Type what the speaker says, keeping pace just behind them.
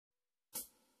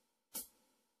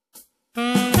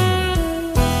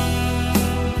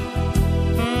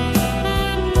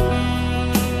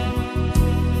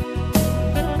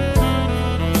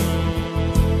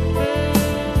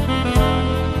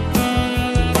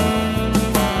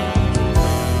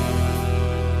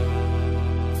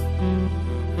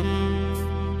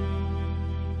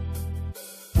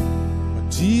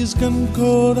and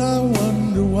cold, I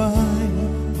wonder why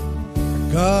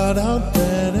I got out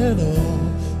bed at all.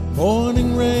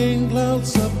 Morning rain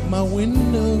clouds up my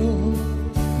window,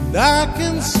 and I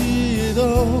can see it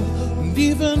all. And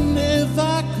even if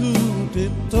I could,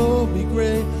 it'd all be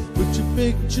great. Put your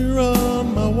picture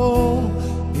on my wall.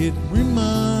 It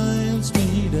reminds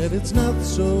me that it's not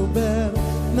so bad,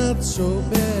 not so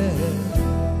bad.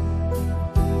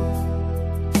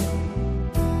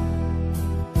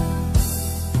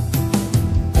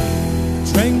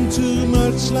 Drank too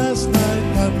much last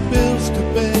night, got bills to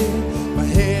pay. My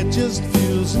head just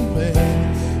feels in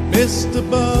pain. Missed the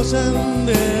bus and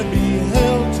there be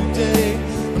hell today.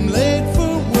 I'm late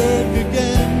for work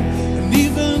again, and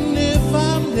even if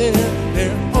I'm there,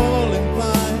 they're all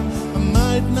implying I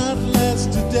might not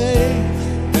last today.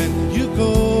 Then you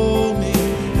call me,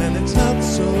 and it's not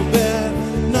so bad,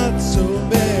 not so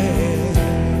bad.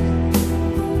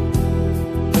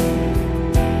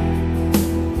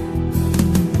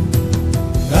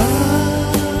 I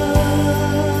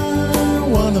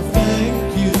wanna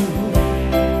thank you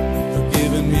for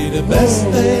giving me the best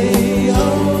day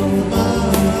of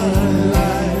my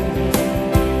life.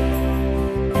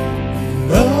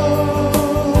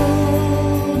 Oh,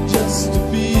 just to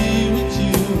be with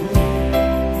you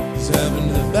is having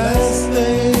the best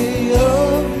day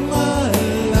of my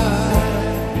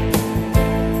life.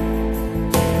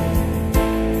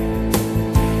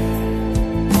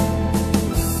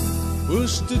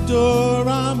 Push the door,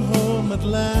 I'm home at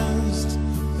last,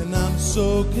 and I'm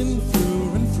soaking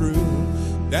through and through.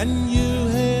 Then you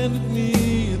handed me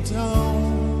a towel,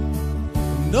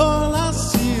 and all I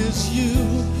see is you.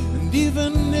 And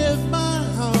even if my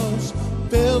house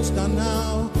fails down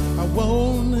now, I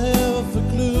won't have a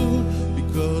clue,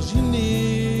 because you're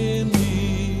near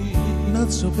me.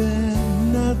 Not so bad,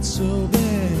 not so bad.